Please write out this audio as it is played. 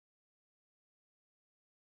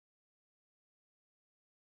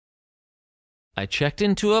I checked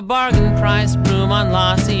into a bargain-priced room on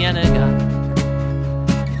La Cienega,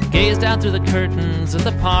 gazed out through the curtains of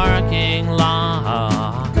the parking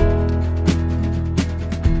lot,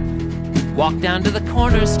 walked down to the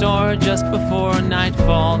corner store just before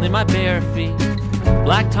nightfall in my bare feet,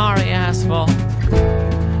 black tarry asphalt,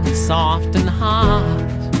 soft and hot.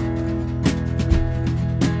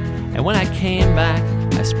 And when I came back,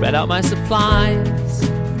 I spread out my supplies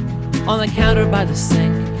on the counter by the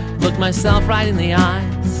sink, looked myself right in the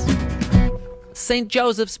eyes. St.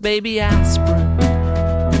 Joseph's baby aspirin,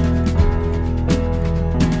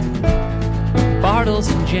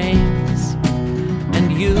 Bartles and James,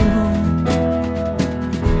 and you,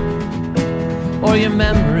 or your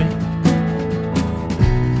memory.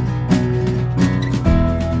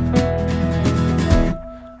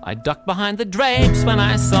 I ducked behind the drapes when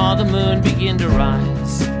I saw the moon begin to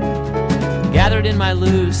rise, gathered in my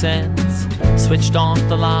loose ends, switched off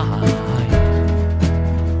the light.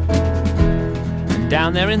 And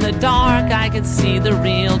down there in the dark I could see the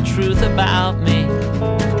real truth about me,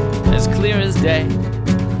 as clear as day.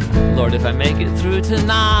 Lord, if I make it through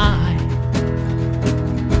tonight,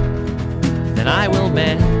 then I will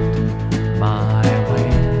mend my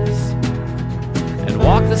ways and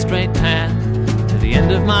walk the straight path to the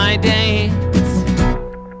end of my days.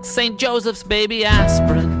 St. Joseph's baby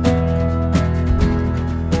aspirin,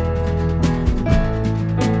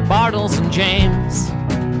 Bartles and James,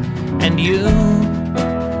 and you,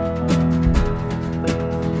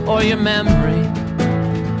 or your memory.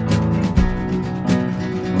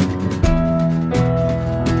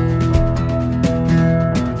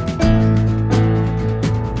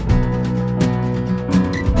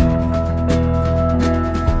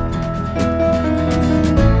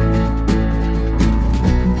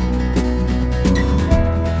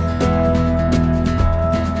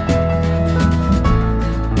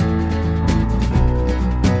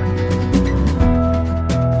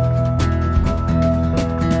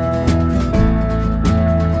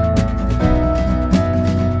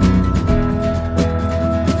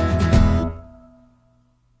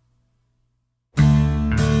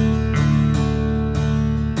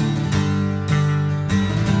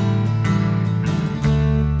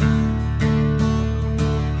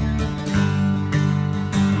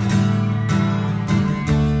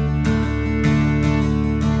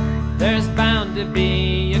 There's bound to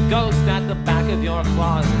be a ghost at the back of your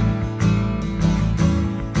closet.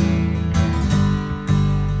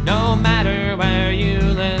 No matter where you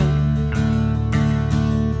live,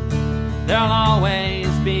 there'll always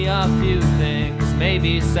be a few things,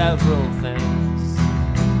 maybe several things,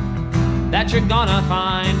 that you're gonna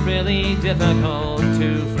find really difficult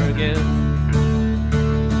to forgive.